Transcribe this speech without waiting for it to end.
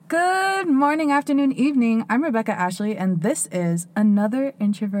Good morning, afternoon, evening. I'm Rebecca Ashley, and this is Another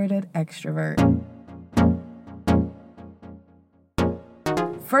Introverted Extrovert.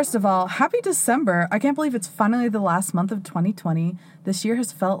 First of all, happy December. I can't believe it's finally the last month of 2020. This year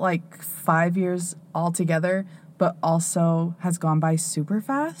has felt like 5 years altogether, but also has gone by super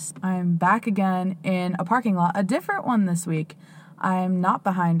fast. I'm back again in a parking lot, a different one this week. I'm not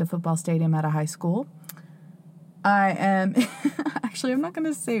behind a football stadium at a high school. I am, actually, I'm not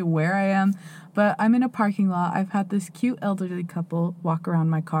going to say where I am, but I'm in a parking lot. I've had this cute elderly couple walk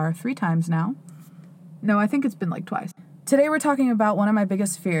around my car 3 times now. No, I think it's been like twice. Today we're talking about one of my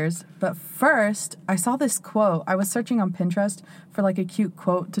biggest fears, but first, I saw this quote. I was searching on Pinterest for like a cute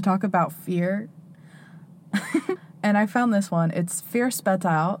quote to talk about fear, and I found this one. It's fear spelled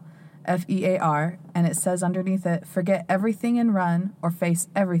out, F-E-A-R, and it says underneath it, forget everything and run, or face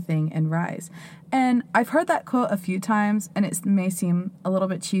everything and rise. And I've heard that quote a few times, and it may seem a little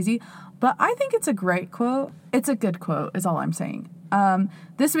bit cheesy, but I think it's a great quote. It's a good quote, is all I'm saying.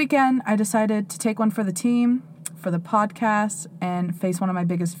 This weekend, I decided to take one for the team, for the podcast, and face one of my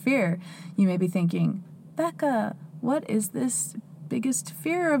biggest fear. You may be thinking, Becca, what is this biggest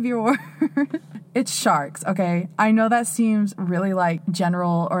fear of yours? It's sharks, okay? I know that seems really like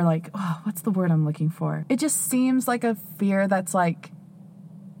general or like, what's the word I'm looking for? It just seems like a fear that's like,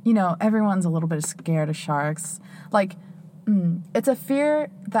 you know, everyone's a little bit scared of sharks. Like, it's a fear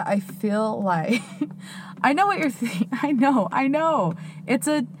that I feel like, I know what you're thinking. I know.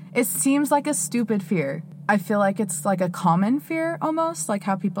 It seems like a stupid fear. I feel like it's like a common fear almost, like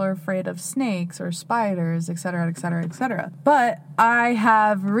how people are afraid of snakes or spiders, etc., etc., etc. But I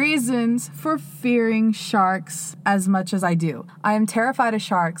have reasons for fearing sharks as much as I do. I am terrified of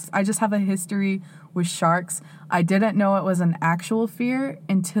sharks. I just have a history with sharks. I didn't know it was an actual fear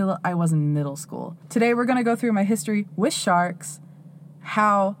until I was in middle school. Today we're going to go through my history with sharks,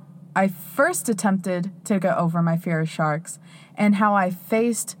 how I first attempted to get over my fear of sharks, and how I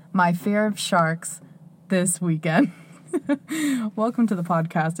faced my fear of sharks this weekend. Welcome to the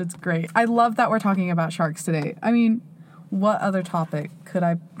podcast. It's great. I love that we're talking about sharks today. I mean, what other topic could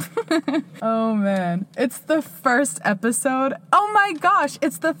I... Oh, man. It's the first episode. Oh, my gosh.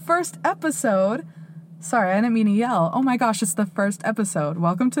 It's the first episode. Sorry, I didn't mean to yell. Oh, my gosh. It's the first episode.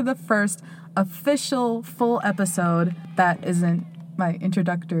 Welcome to the first official full episode that isn't my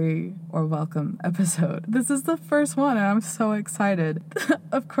introductory or welcome episode. This is the first one, and I'm so excited.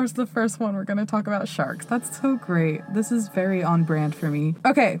 Of course, the first one, we're going to talk about sharks. That's so great. This is very on brand for me.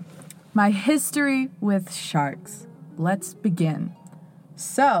 Okay, my history with sharks. Let's begin.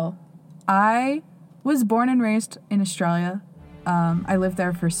 So, I was born and raised in Australia. I lived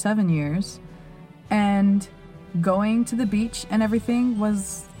there for 7 years, and going to the beach and everything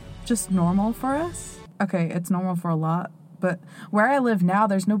was just normal for us. Okay, it's normal for a lot. But where I live now,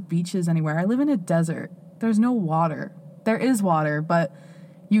 there's no beaches anywhere. I live in a desert. There's no water. There is water, but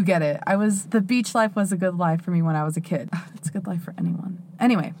you get it. The beach life was a good life for me when I was a kid. It's a good life for anyone.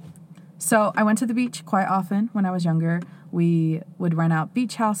 Anyway, so I went to the beach quite often when I was younger. We would rent out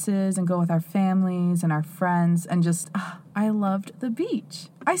beach houses and go with our families and our friends and just, I loved the beach.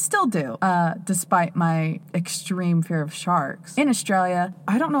 I still do, despite my extreme fear of sharks. In Australia,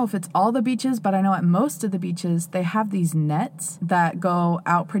 I don't know if it's all the beaches, but I know at most of the beaches, they have these nets that go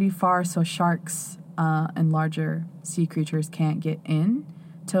out pretty far so sharks and larger sea creatures can't get in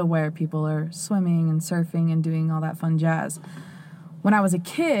to where people are swimming and surfing and doing all that fun jazz. When I was a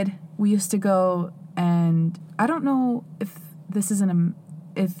kid, we used to go, and I don't know if this is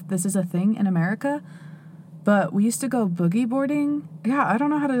a thing in America, but we used to go boogie boarding. Yeah, I don't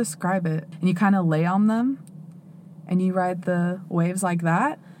know how to describe it. And you kind of lay on them and you ride the waves like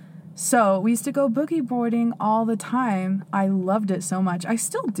that. So we used to go boogie boarding all the time. I loved it so much. I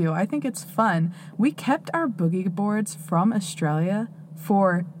still do. I think it's fun. We kept our boogie boards from Australia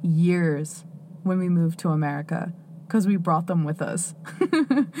for years when we moved to America, because we brought them with us.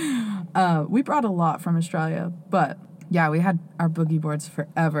 We brought a lot from Australia, but yeah, we had our boogie boards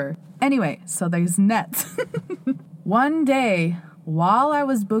forever. Anyway, so there's nets. One day, while I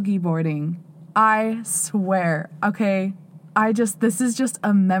was boogie boarding, I swear, okay, this is just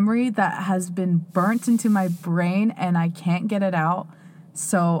a memory that has been burnt into my brain and I can't get it out.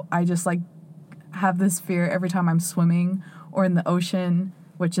 So I just like have this fear every time I'm swimming or in the ocean,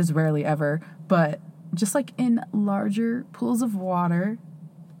 which is rarely ever, but just like in larger pools of water,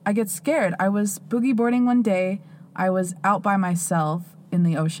 I get scared. I was boogie boarding one day. I was out by myself in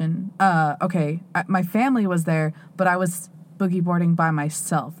the ocean. My family was there, but I was boogie boarding by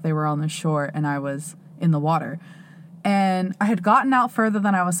myself. They were on the shore and I was in the water. And I had gotten out further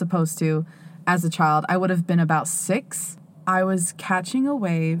than I was supposed to as a child. I would have been about 6, I was catching a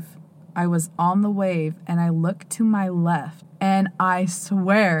wave. I was on the wave and I looked to my left and I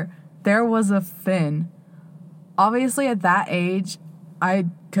swear there was a fin. Obviously at that age, I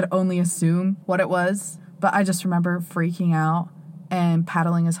could only assume what it was, but I just remember freaking out and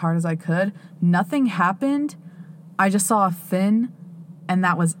paddling as hard as I could. Nothing happened. I just saw a fin and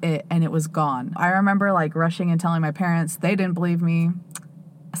that was it, and it was gone. I remember like rushing and telling my parents. They didn't believe me.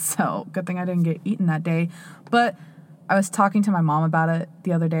 So good thing I didn't get eaten that day. But I was talking to my mom about it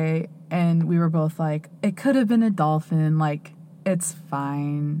the other day and we were both like, it could have been a dolphin. Like, it's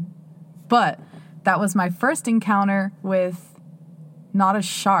fine. But that was my first encounter with not a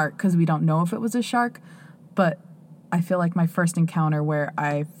shark, because we don't know if it was a shark, but I feel like my first encounter where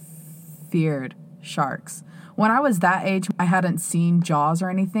I feared sharks. When I was that age, I hadn't seen Jaws or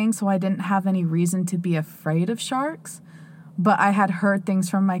anything, so I didn't have any reason to be afraid of sharks. But I had heard things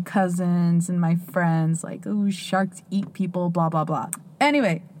from my cousins and my friends, like, oh, sharks eat people, blah, blah, blah.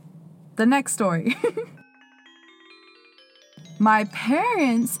 Anyway, the next story. My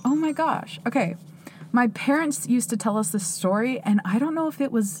parents, oh my gosh, okay. My parents used to tell us this story, and I don't know if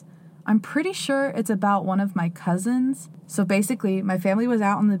it was, I'm pretty sure it's about one of my cousins. So basically, my family was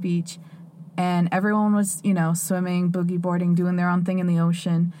out on the beach, and everyone was, swimming, boogie boarding, doing their own thing in the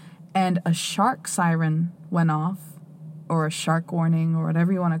ocean, and a shark siren went off, or a shark warning, or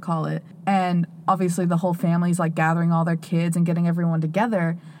whatever you want to call it. And obviously the whole family's like gathering all their kids and getting everyone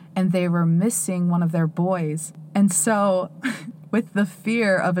together, and they were missing one of their boys. And so with the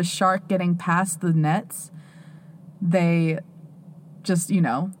fear of a shark getting past the nets, they just,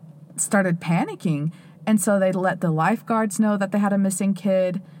 started panicking. And so they let the lifeguards know that they had a missing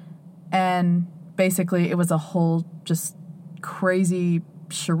kid. And basically it was a whole just crazy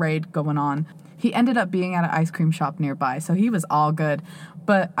charade going on. He ended up being at an ice cream shop nearby, so he was all good.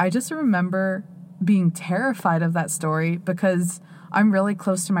 But I just remember being terrified of that story because I'm really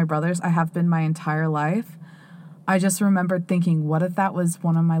close to my brothers. I have been my entire life. I just remembered thinking, what if that was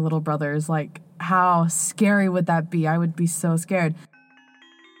one of my little brothers? Like, how scary would that be? I would be so scared.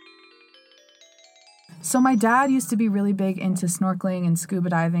 So my dad used to be really big into snorkeling and scuba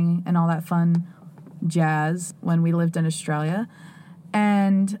diving and all that fun jazz when we lived in Australia.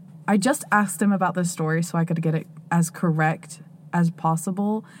 And I just asked him about this story so I could get it as correct as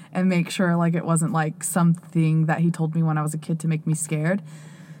possible and make sure like it wasn't like something that he told me when I was a kid to make me scared.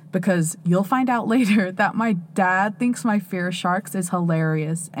 Because you'll find out later that my dad thinks my fear of sharks is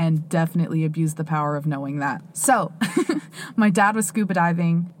hilarious and definitely abused the power of knowing that. So, my dad was scuba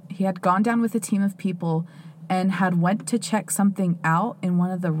diving. He had gone down with a team of people and had went to check something out in one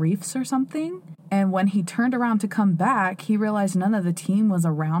of the reefs or something. And when he turned around to come back, he realized none of the team was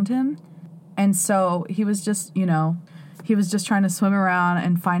around him. And so he was just, he was just trying to swim around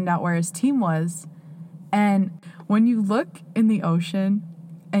and find out where his team was. And when you look in the ocean,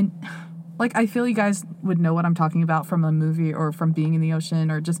 and like, I feel you guys would know what I'm talking about from a movie or from being in the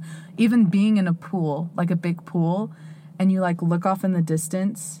ocean or just even being in a pool, like a big pool, and you like look off in the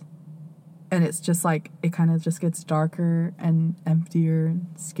distance and it's just like, it kind of just gets darker and emptier and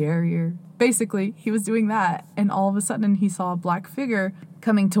scarier. Basically, he was doing that, and all of a sudden he saw a black figure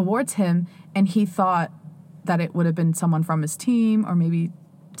coming towards him, and he thought that it would have been someone from his team or maybe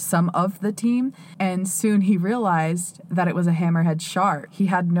some of the team, and soon he realized that it was a hammerhead shark. He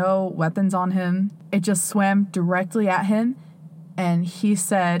had no weapons on him. It just swam directly at him, and he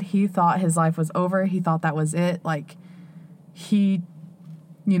said he thought his life was over. He thought that was it. Like, he,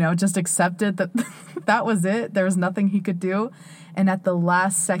 just accepted that that was it. There was nothing he could do. And at the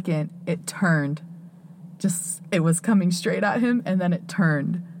last second, it turned. It was coming straight at him, and then it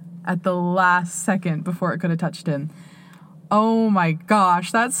turned at the last second before it could have touched him. Oh my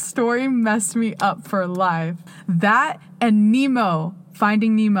gosh, that story messed me up for life. That and Nemo,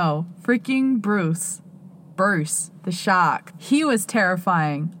 Finding Nemo, freaking Bruce, the shark. He was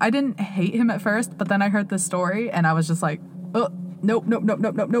terrifying. I didn't hate him at first, but then I heard the story and I was just like, oh,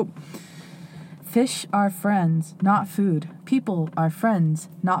 nope. Fish are friends, not food. People are friends,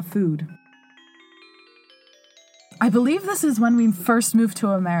 not food. I believe this is when we first moved to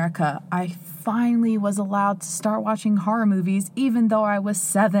America. I finally was allowed to start watching horror movies even though I was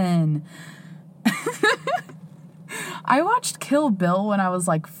 7. I watched Kill Bill when I was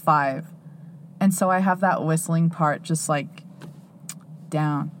like 5. And so I have that whistling part just like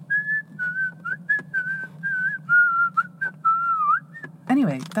down.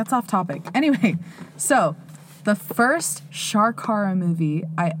 Anyway, that's off topic. Anyway, so the first shark horror movie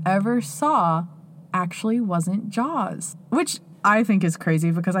I ever saw actually wasn't Jaws, which I think is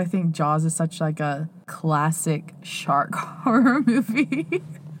crazy because I think Jaws is such like a classic shark horror movie.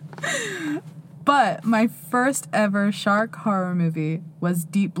 But my first ever shark horror movie was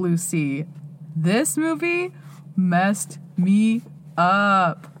Deep Blue Sea. This movie messed me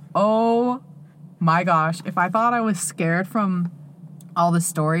up. Oh my gosh. If I thought I was scared from all the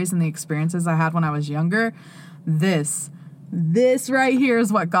stories and the experiences I had when I was younger, this right here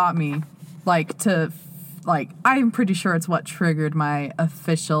is what got me. I'm pretty sure it's what triggered my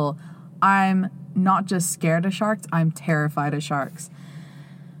official, I'm not just scared of sharks, I'm terrified of sharks.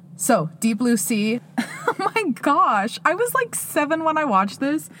 So, Deep Blue Sea. Oh my gosh. I was like 7 when I watched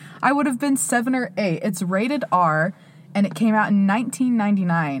this. I would have been 7 or 8. It's rated R, and it came out in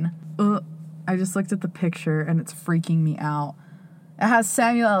 1999. I just looked at the picture, and it's freaking me out. It has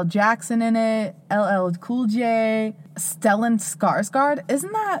Samuel L. Jackson in it, LL Cool J, Stellan Skarsgård.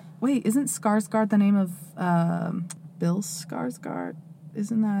 Isn't Skarsgård the name of Bill Skarsgård?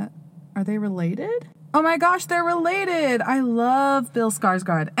 Are they related? Oh my gosh, they're related. I love Bill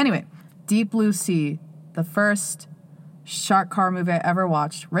Skarsgård. Anyway, Deep Blue Sea, the first shark horror movie I ever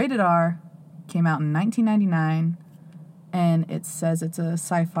watched, rated R, came out in 1999, and it says it's a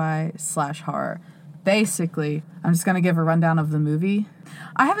sci-fi / horror. Basically, I'm just going to give a rundown of the movie.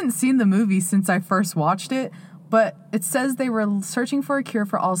 I haven't seen the movie since I first watched it, but it says they were searching for a cure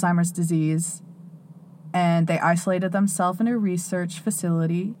for Alzheimer's disease, and they isolated themselves in a research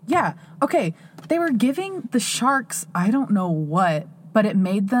facility. Yeah, okay, they were giving the sharks, I don't know what, but it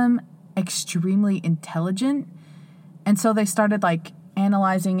made them extremely intelligent, and so they started,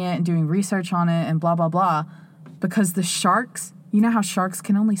 analyzing it and doing research on it and blah, blah, blah, because the sharks, you know how sharks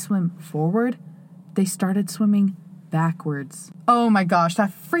can only swim forward? They started swimming backwards. Oh my gosh,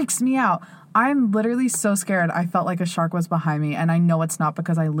 that freaks me out. I'm literally so scared. I felt like a shark was behind me, and I know it's not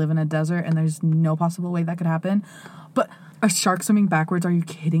because I live in a desert and there's no possible way that could happen. But a shark swimming backwards, are you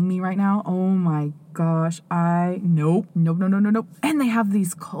kidding me right now? Oh my gosh, nope. And they have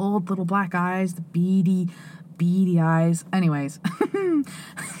these cold little black eyes, the beady eyes. Anyways.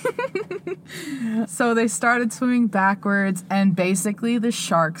 So they started swimming backwards, and basically the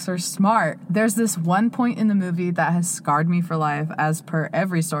sharks are smart. There's this one point in the movie that has scarred me for life, as per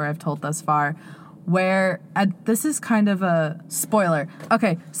every story I've told thus far, where this is kind of a spoiler.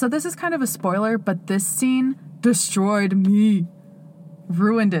 Okay, so this is kind of a spoiler, but this scene destroyed me.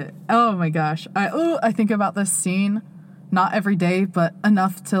 Ruined it. Oh my gosh. I think about this scene, not every day, but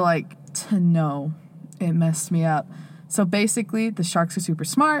enough to know. It messed me up. So basically, the sharks are super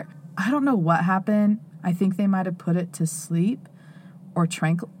smart. I don't know what happened. I think they might have put it to sleep or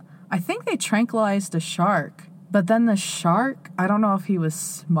I think they tranquilized a shark. But then the shark, I don't know if he was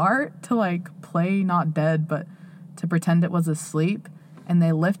smart to play not dead, but to pretend it was asleep. And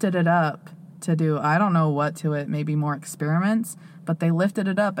they lifted it up to do, I don't know what to it, maybe more experiments. But they lifted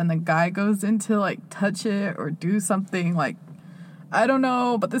it up and the guy goes in to touch it or do something I don't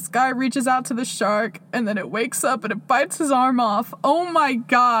know, but this guy reaches out to the shark, and then it wakes up and it bites his arm off. Oh my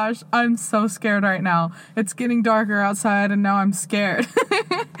gosh, I'm so scared right now. It's getting darker outside, and now I'm scared.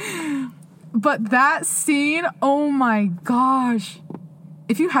 But that scene, oh my gosh.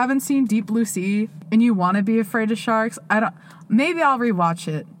 If you haven't seen Deep Blue Sea, and you want to be afraid of sharks, maybe I'll rewatch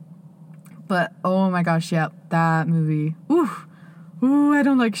it. But oh my gosh, yep, that movie. Ooh, I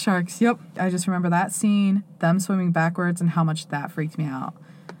don't like sharks. Yep. I just remember that scene, them swimming backwards, and how much that freaked me out.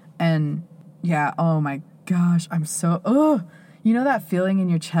 And yeah, oh my gosh, I'm so, you know that feeling in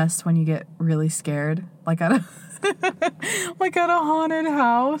your chest when you get really scared? Like at a haunted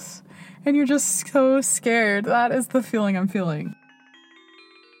house, and you're just so scared. That is the feeling I'm feeling.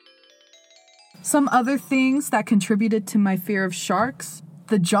 Some other things that contributed to my fear of sharks: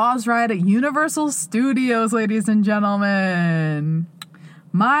 the Jaws ride at Universal Studios, ladies and gentlemen.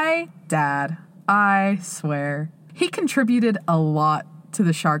 My dad, I swear, he contributed a lot to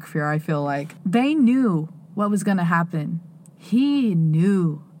the shark fear, I feel like. They knew what was going to happen. He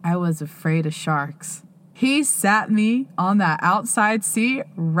knew I was afraid of sharks. He sat me on that outside seat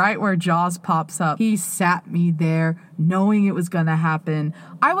right where Jaws pops up. He sat me there knowing it was going to happen.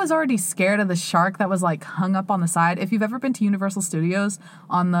 I was already scared of the shark that was hung up on the side. If you've ever been to Universal Studios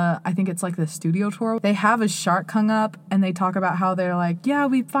on I think it's the studio tour, they have a shark hung up and they talk about how they're yeah,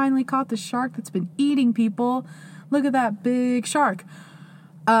 we finally caught the shark that's been eating people. Look at that big shark.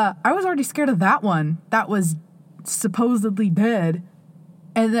 I was already scared of that one that was supposedly dead.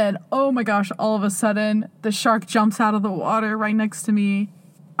 And then, oh my gosh, all of a sudden, the shark jumps out of the water right next to me.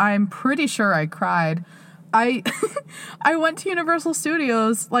 I'm pretty sure I cried. I went to Universal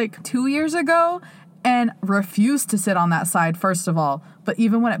Studios 2 years ago and refused to sit on that side, first of all. But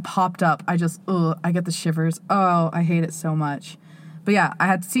even when it popped up, I get the shivers. Oh, I hate it so much. But yeah, I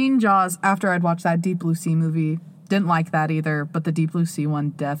had seen Jaws after I'd watched that Deep Blue Sea movie. Didn't like that either, but the Deep Blue Sea one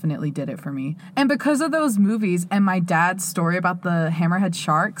definitely did it for me. And because of those movies and my dad's story about the hammerhead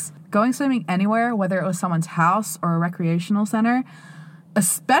sharks, going swimming anywhere, whether it was someone's house or a recreational center,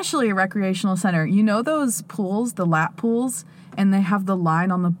 especially a recreational center, you know those pools, the lap pools, and they have the line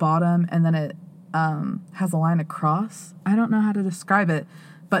on the bottom and then it has a line across? I don't know how to describe it,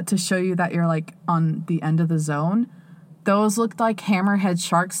 but to show you that you're like on the end of the zone, those looked like hammerhead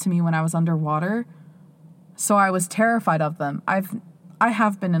sharks to me when I was underwater. So I was terrified of them. I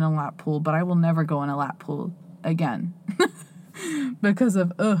have been in a lap pool, but I will never go in a lap pool again. Because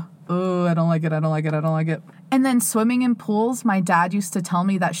of, I don't like it. And then swimming in pools, my dad used to tell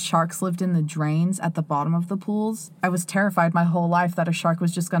me that sharks lived in the drains at the bottom of the pools. I was terrified my whole life that a shark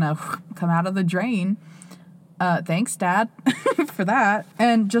was just gonna come out of the drain. Thanks, Dad, for that.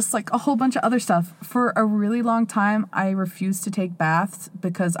 And just like a whole bunch of other stuff. For a really long time, I refused to take baths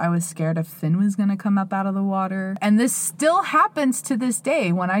because I was scared a fin was going to come up out of the water. And this still happens to this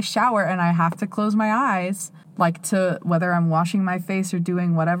day when I shower and I have to close my eyes, like to whether I'm washing my face or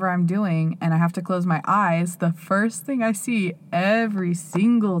doing whatever I'm doing, and I have to close my eyes. The first thing I see every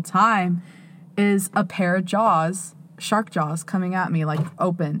single time is a pair of jaws, shark jaws coming at me, like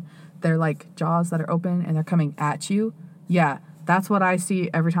open. They're like jaws that are open and they're coming at you. Yeah, that's what I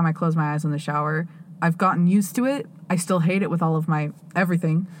see every time I close my eyes in the shower. I've gotten used to it. I still hate it with all of my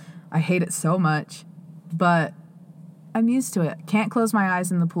everything. I hate it so much, but I'm used to it. Can't close my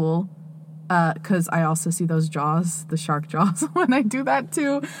eyes in the pool because I also see those jaws, the shark jaws, when I do that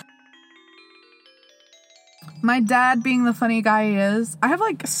too. My dad being the funny guy he is, I have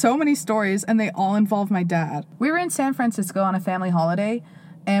like so many stories and they all involve my dad. We were in San Francisco on a family holiday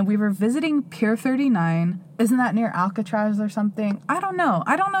and we were visiting Pier 39. Isn't that near Alcatraz or something? I don't know.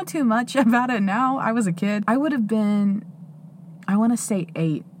 I don't know too much about it now. I was a kid. I would have been, I want to say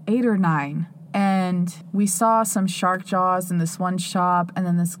 8 or 9. And we saw some shark jaws in this one shop. And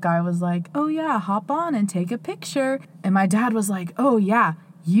then this guy was like, oh yeah, hop on and take a picture. And my dad was like, oh yeah,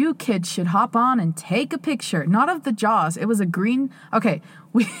 you kids should hop on and take a picture. Not of the jaws. It was a green. Okay,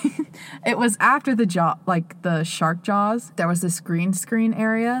 it was after the jaw, like the shark jaws. There was this green screen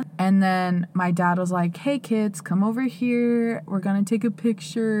area. And then my dad was like, hey kids, come over here. We're going to take a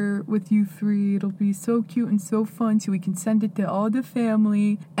picture with you 3. It'll be so cute and so fun so we can send it to all the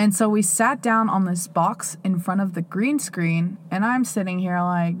family. And so we sat down on this box in front of the green screen. And I'm sitting here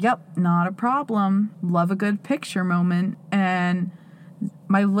like, yep, not a problem. Love a good picture moment. And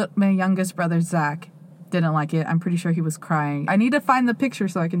my youngest brother, Zach, didn't like it. I'm pretty sure he was crying. I need to find the picture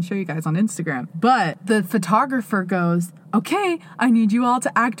so I can show you guys on Instagram. But the photographer goes, okay, I need you all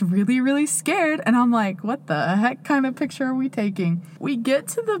to act really, really scared. And I'm like, what the heck kind of picture are we taking? We get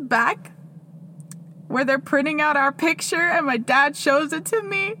to the back where they're printing out our picture and my dad shows it to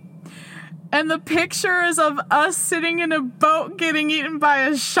me. And the picture is of us sitting in a boat getting eaten by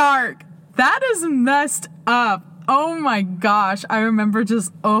a shark. That is messed up. Oh my gosh, I remember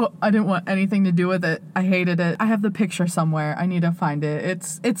just, I didn't want anything to do with it. I hated it. I have the picture somewhere. I need to find it.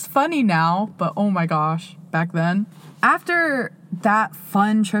 It's funny now, but oh my gosh, back then. After that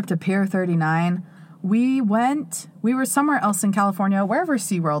fun trip to Pier 39, we were somewhere else in California, wherever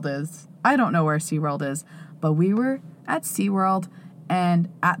SeaWorld is. I don't know where SeaWorld is, but we were at SeaWorld, and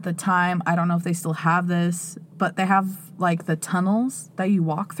at the time, I don't know if they still have this, but they have like the tunnels that you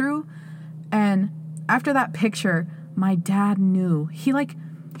walk through, and after that picture, my dad knew. He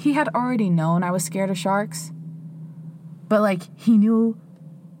had already known I was scared of sharks. But like he knew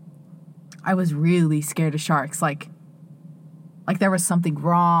I was really scared of sharks. Like there was something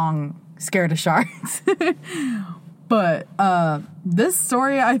wrong, scared of sharks. But this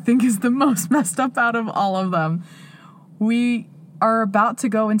story I think is the most messed up out of all of them. We are about to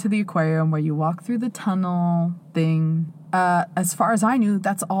go into the aquarium where you walk through the tunnel thing. As far as I knew,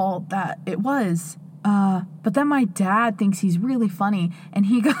 that's all that it was. But then my dad thinks he's really funny, and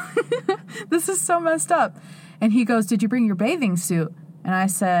he goes, this is so messed up. And he goes, did you bring your bathing suit? And I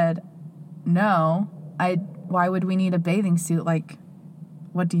said, no, why would we need a bathing suit? Like,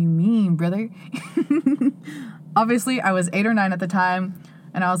 what do you mean, brother? Obviously, I was 8 or 9 at the time,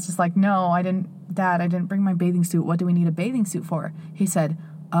 and I was just like, no, Dad, I didn't bring my bathing suit. What do we need a bathing suit for? He said,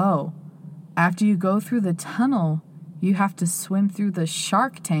 oh, after you go through the tunnel, you have to swim through the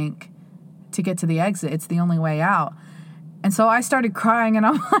shark tank to get to the exit. It's the only way out. And so I started crying and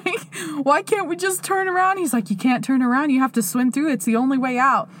I'm like, why can't we just turn around? He's like, you can't turn around. You have to swim through. It's the only way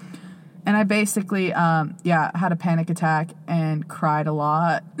out. And I basically, had a panic attack and cried a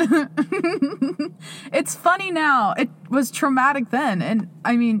lot. It's funny now. It was traumatic then. And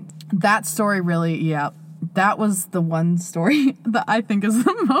I mean, that story really, that was the one story that I think is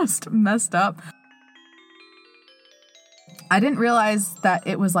the most messed up. I didn't realize that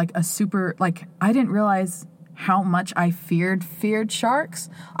it was like a super, like, I didn't realize how much I feared sharks.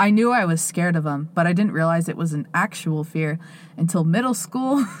 I knew I was scared of them, but I didn't realize it was an actual fear until middle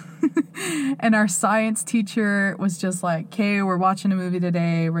school. And our science teacher was just like, okay, we're watching a movie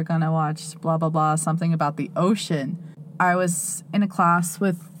today. We're going to watch blah, blah, blah, something about the ocean. I was in a class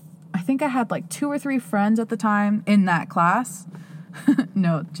with, I think I had like 2 or 3 friends at the time in that class.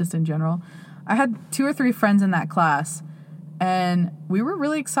 No, just in general. I had 2 or 3 friends in that class. And we were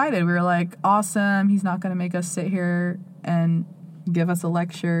really excited. We were like, awesome. He's not going to make us sit here and give us a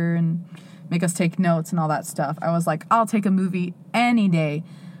lecture and make us take notes and all that stuff. I was like, I'll take a movie any day.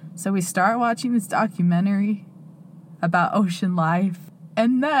 So we start watching this documentary about ocean life.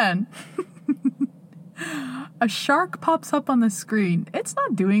 And then a shark pops up on the screen. It's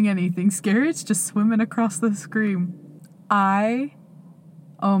not doing anything scary. It's just swimming across the screen.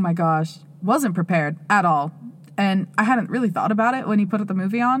 Oh my gosh, wasn't prepared at all. And I hadn't really thought about it when he put the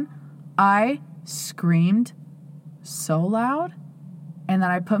movie on. I screamed so loud, and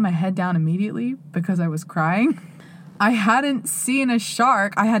then I put my head down immediately because I was crying. I hadn't seen a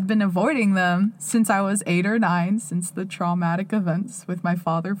shark. I had been avoiding them since I was 8 or 9, since the traumatic events with my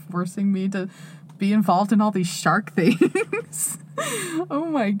father forcing me to be involved in all these shark things. Oh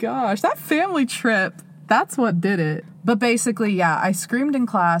my gosh, that family trip. That's what did it. But basically, yeah, I screamed in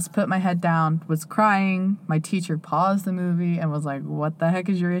class, put my head down, was crying. My teacher paused the movie and was like, what the heck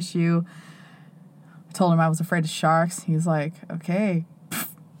is your issue? I told him I was afraid of sharks. He's like, okay.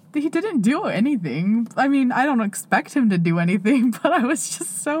 He didn't do anything. I mean, I don't expect him to do anything, but I was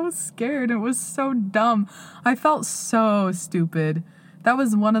just so scared. It was so dumb. I felt so stupid. That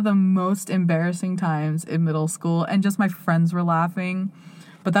was one of the most embarrassing times in middle school, and just my friends were laughing.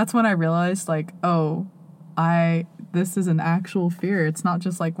 But that's when I realized, like, oh, this is an actual fear. It's not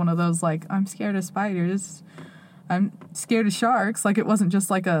just like one of those, like, I'm scared of spiders, I'm scared of sharks. Like, it wasn't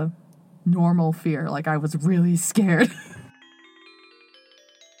just like a normal fear. Like, I was really scared.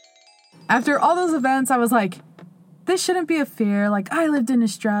 After all those events, I was like, this shouldn't be a fear. Like, I lived in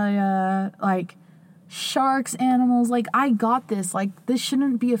Australia. Like, sharks, animals, like, I got this. Like, this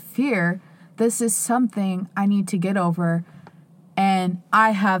shouldn't be a fear. This is something I need to get over. And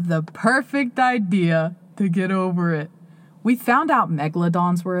I have the perfect idea to get over it. We found out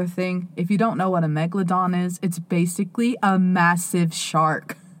megalodons were a thing. If you don't know what a megalodon is, it's basically a massive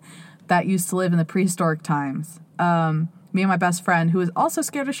shark that used to live in the prehistoric times. Me and my best friend, who is also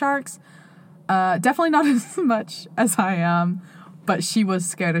scared of sharks, definitely not as much as I am, but she was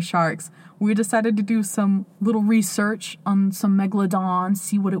scared of sharks. We decided to do some little research on some megalodons,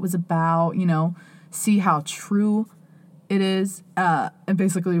 see what it was about, see how true it is. And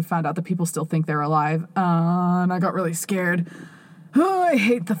basically we found out that people still think they're alive. And I got really scared. Oh, I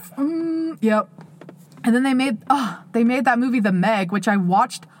hate yep. And then they made that movie The Meg, which I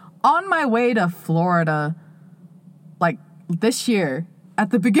watched on my way to Florida, like this year. At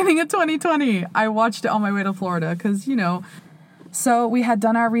the beginning of 2020, I watched it on my way to Florida because, So we had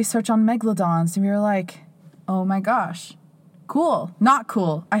done our research on megalodons, and we were like, oh my gosh, cool. Not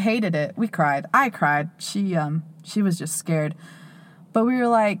cool. I hated it. We cried. I cried. She was just scared. But we were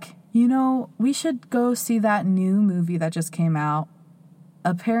like, we should go see that new movie that just came out.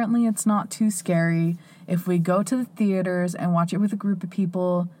 Apparently it's not too scary. If we go to the theaters and watch it with a group of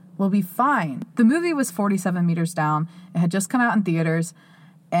people, we'll be fine. The movie was 47 meters down. It had just come out in theaters.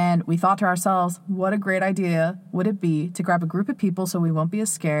 And we thought to ourselves, what a great idea would it be to grab a group of people so we won't be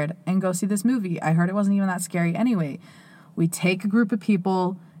as scared and go see this movie. I heard it wasn't even that scary anyway. We take a group of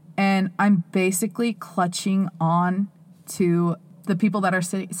people, and I'm basically clutching on to the people that are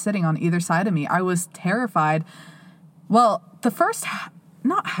sitting on either side of me. I was terrified. Well, the first,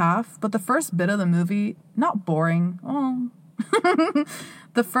 not half, but the first bit of the movie, not boring. Oh.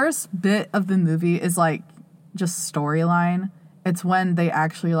 The first bit of the movie is like just storyline. It's when they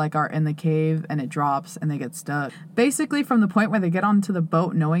actually like are in the cave and it drops and they get stuck. Basically, from the point where they get onto the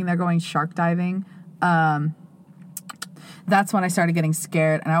boat knowing they're going shark diving, that's when I started getting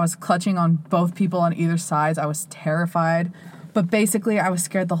scared, and I was clutching on both people on either side. I was terrified. But basically, I was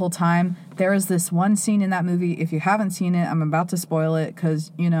scared the whole time. There is this one scene in that movie. If you haven't seen it, I'm about to spoil it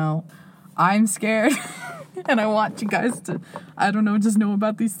because, I'm scared. And I want you guys to, just know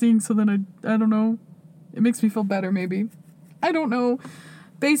about these things so then I don't know. It makes me feel better, maybe. I don't know.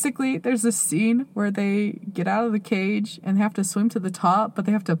 Basically, there's this scene where they get out of the cage and they have to swim to the top, but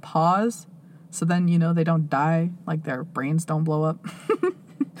they have to pause. So then, they don't die, like their brains don't blow up.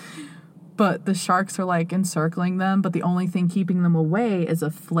 But the sharks are like encircling them, but the only thing keeping them away is a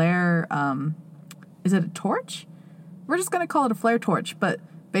flare. Is it a torch? We're just going to call it a flare torch, but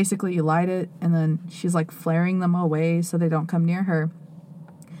basically you light it, and then she's like flaring them away so they don't come near her.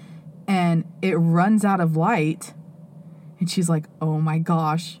 And it runs out of light, and she's like, oh my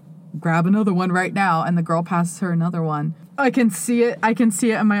gosh, grab another one right now. And the girl passes her another one. I can see it,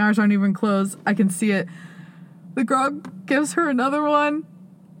 and my eyes aren't even closed. I can see it. The girl gives her another one,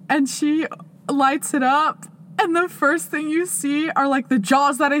 and she lights it up, and the first thing you see are like the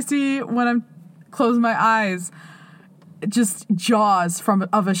jaws that I see when I'm closing my eyes. Just jaws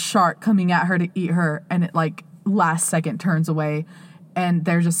of a shark coming at her to eat her, and it like last second turns away, and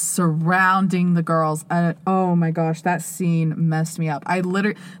they're just surrounding the girls. And oh my gosh, that scene messed me up.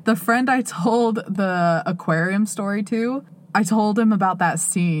 The friend I told the aquarium story to, I told him about that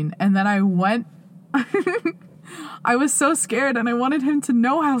scene, and then I went I was so scared, and I wanted him to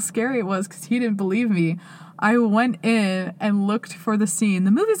know how scary it was because he didn't believe me. I went in and looked for the scene.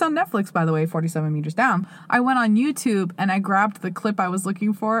 The movie's on Netflix, by the way, 47 Meters Down. I went on YouTube, and I grabbed the clip I was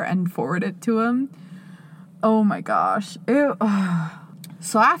looking for and forwarded it to him. Oh my gosh.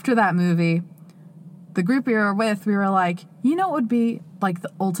 So after that movie, the group we were with, we were like, you know what would be like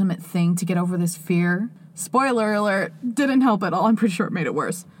the ultimate thing to get over this fear? Spoiler alert, didn't help at all. I'm pretty sure it made it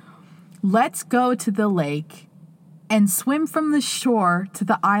worse. Let's go to the lake and swim from the shore to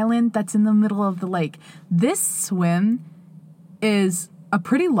the island that's in the middle of the lake. This swim is a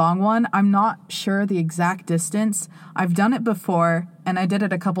pretty long one. I'm not sure the exact distance. I've done it before, and I did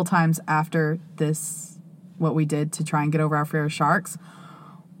it a couple times after this, what we did to try and get over our fear of sharks.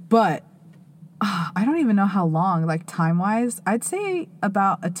 But I don't even know how long, like time-wise. I'd say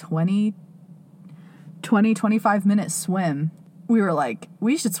about a 25 minute swim. We were like,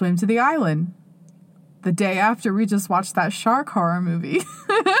 we should swim to the island. The day after, we just watched that shark horror movie.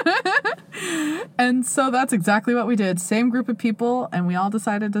 And so that's exactly what we did. Same group of people, and we all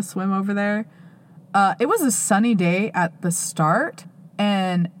decided to swim over there. It was a sunny day at the start,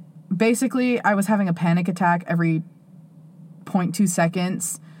 and basically I was having a panic attack every 0.2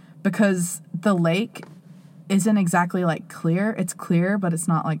 seconds because the lake isn't exactly like clear. It's clear, but it's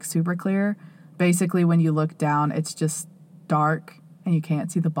not like super clear. Basically, when you look down, it's just dark and you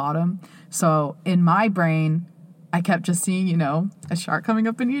can't see the bottom. So in my brain, I kept just seeing, a shark coming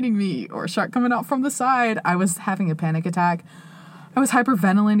up and eating me, or a shark coming out from the side. I was having a panic attack. I was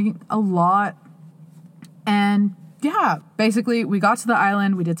hyperventilating a lot. And yeah, basically we got to the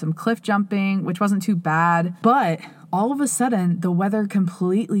island. We did some cliff jumping, which wasn't too bad. But all of a sudden, the weather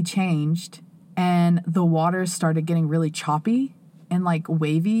completely changed and the water started getting really choppy and like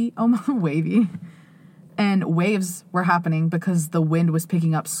wavy, almost wavy. And waves were happening because the wind was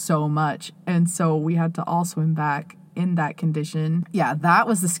picking up so much. And so we had to all swim back in that condition. Yeah, that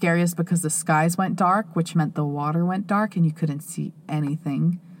was the scariest because the skies went dark, which meant the water went dark and you couldn't see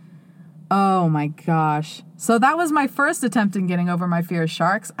anything. Oh my gosh. So that was my first attempt in getting over my fear of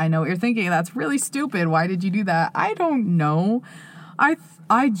sharks. I know what you're thinking. That's really stupid. Why did you do that? I don't know.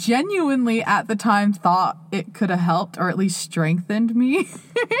 I genuinely at the time thought it could have helped or at least strengthened me.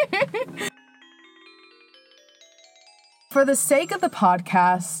 For the sake of the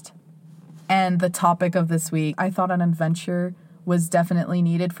podcast and the topic of this week, I thought an adventure was definitely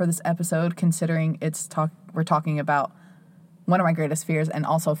needed for this episode, considering we're talking about one of my greatest fears and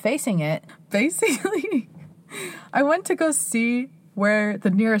also facing it. Basically, I went to go see where the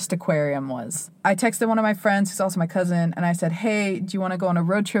nearest aquarium was. I texted one of my friends, who's also my cousin, and I said, hey, do you want to go on a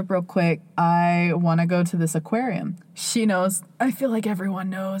road trip real quick? I want to go to this aquarium. She knows. I feel like everyone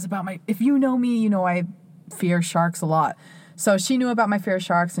knows about if you know me, you know I fear sharks a lot. So she knew about my fear of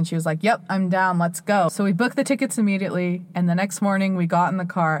sharks, and she was like, yep, I'm down, let's go. So we booked the tickets immediately, and the next morning we got in the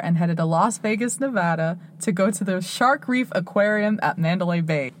car and headed to Las Vegas, Nevada to go to the Shark Reef Aquarium at Mandalay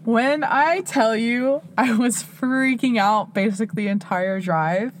Bay. When I tell you I was freaking out basically the entire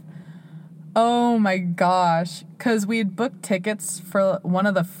drive, oh my gosh, because we had booked tickets for one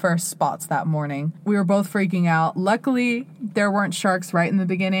of the first spots that morning. We were both freaking out. Luckily, there weren't sharks right in the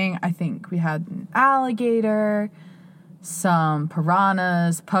beginning. I think we had an alligator, some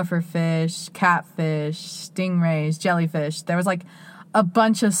piranhas, pufferfish, catfish, stingrays, jellyfish. There was like a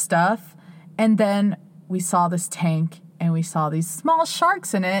bunch of stuff. And then we saw this tank and we saw these small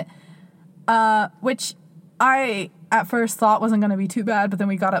sharks in it, which I at first thought wasn't going to be too bad. But then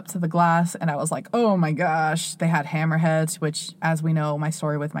we got up to the glass and I was like, oh my gosh, they had hammerheads, which, as we know, my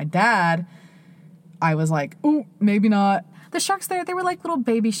story with my dad, I was like, ooh, maybe not. The sharks there, they were like little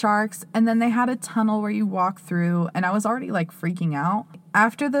baby sharks, and then they had a tunnel where you walk through, and I was already like freaking out.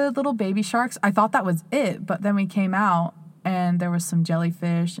 After the little baby sharks, I thought that was it, but then we came out, and there was some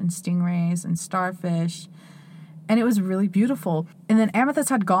jellyfish and stingrays and starfish, and it was really beautiful. And then Amethyst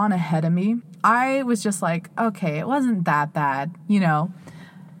had gone ahead of me. I was just like, okay, it wasn't that bad,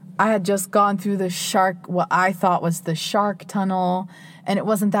 I had just gone through what I thought was the shark tunnel, and it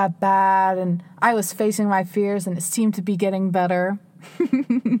wasn't that bad, and I was facing my fears, and it seemed to be getting better.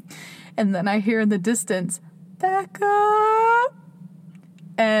 And then I hear in the distance, back up.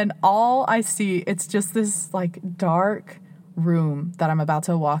 And all I see, it's just this like dark room that I'm about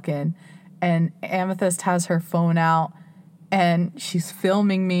to walk in. And Amethyst has her phone out and she's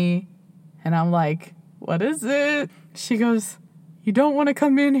filming me. And I'm like, what is it? She goes, you don't want to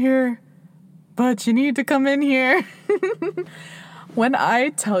come in here, but you need to come in here. When I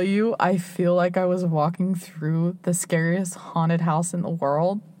tell you, I feel like I was walking through the scariest haunted house in the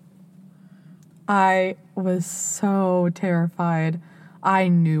world. I was so terrified. I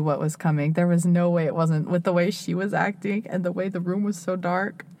knew what was coming. There was no way it wasn't. With the way she was acting and the way the room was so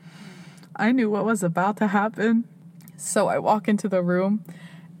dark, I knew what was about to happen. So I walk into the room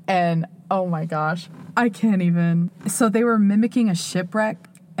and oh my gosh, I can't even. So they were mimicking a shipwreck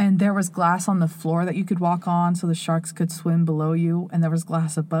and there was glass on the floor that you could walk on so the sharks could swim below you. And there was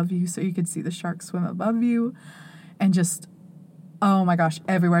glass above you so you could see the sharks swim above you. And just, oh my gosh,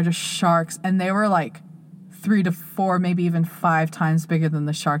 everywhere, just sharks. And they were like 3 to 4, maybe even 5 times bigger than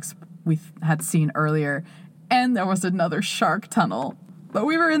the sharks we had seen earlier. And there was another shark tunnel. But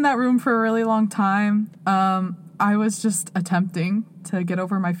we were in that room for a really long time. I was just attempting to get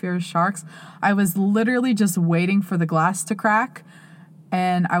over my fear of sharks. I was literally just waiting for the glass to crack.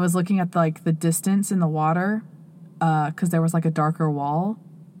 And I was looking at the distance in the water because there was like a darker wall.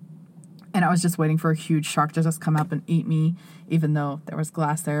 And I was just waiting for a huge shark to just come up and eat me, even though there was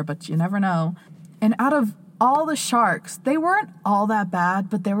glass there, but you never know. And out of all the sharks, they weren't all that bad,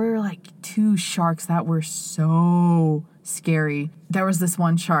 but there were like 2 sharks that were so scary. There was this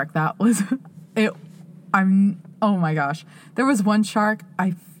one shark that was, oh my gosh. There was one shark,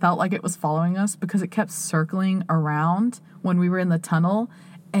 I felt like it was following us because it kept circling around when we were in the tunnel,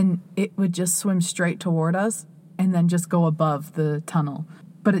 and it would just swim straight toward us and then just go above the tunnel.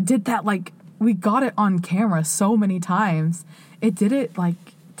 But it did that, we got it on camera so many times. It did it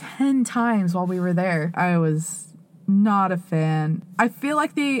 10 times while we were there. I was not a fan. I feel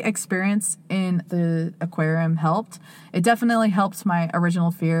like the experience in the aquarium helped. It definitely helped my original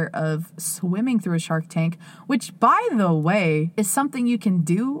fear of swimming through a shark tank, which, by the way, is something you can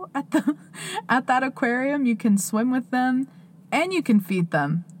do at that aquarium. You can swim with them and you can feed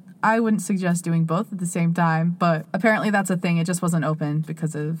them. I wouldn't suggest doing both at the same time, but apparently that's a thing. It just wasn't open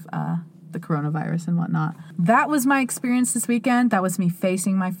because of the coronavirus and whatnot. That was my experience this weekend. That was me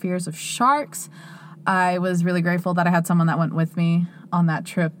facing my fears of sharks. I was really grateful that I had someone that went with me on that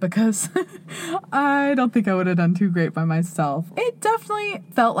trip because I don't think I would have done too great by myself. It definitely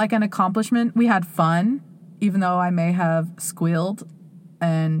felt like an accomplishment. We had fun, even though I may have squealed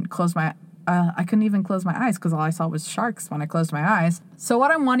and closed my I couldn't even close my eyes because all I saw was sharks when I closed my eyes. So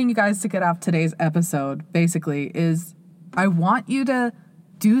what I'm wanting you guys to get out of today's episode, basically, is I want you to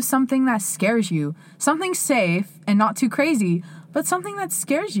do something that scares you. Something safe and not too crazy, but something that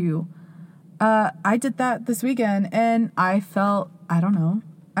scares you. I did that this weekend and I felt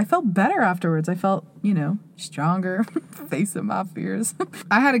better afterwards. I felt, stronger, facing my fears.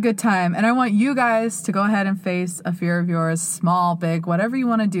 I had a good time and I want you guys to go ahead and face a fear of yours, small, big, whatever you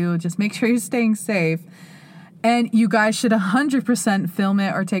want to do. Just make sure you're staying safe. And you guys should 100% film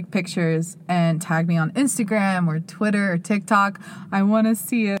it or take pictures and tag me on Instagram or Twitter or TikTok. I want to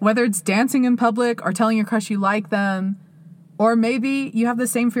see it. Whether it's dancing in public or telling your crush you like them, or maybe you have the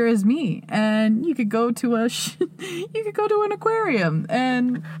same fear as me and you could go to an aquarium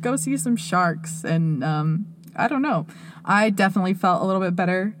and go see some sharks. And I don't know. I definitely felt a little bit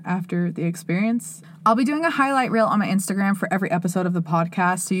better after the experience. I'll be doing a highlight reel on my Instagram for every episode of the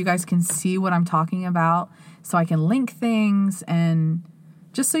podcast so you guys can see what I'm talking about, so I can link things and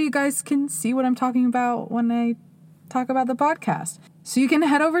just so you guys can see what I'm talking about when I talk about the podcast. So you can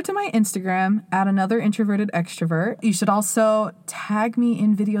head over to my Instagram at Another Introverted Extrovert. You should also tag me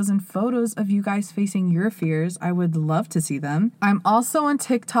in videos and photos of you guys facing your fears. I would love to see them. I'm also on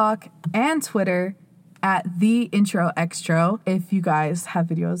TikTok and Twitter at The Intro Extro. If you guys have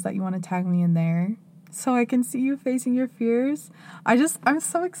videos that you want to tag me in there so I can see you facing your fears. I'm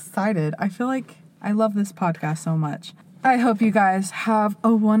so excited. I feel like I love this podcast so much. I hope you guys have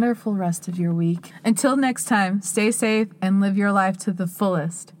a wonderful rest of your week. Until next time, stay safe and live your life to the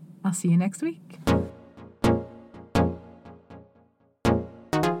fullest. I'll see you next week.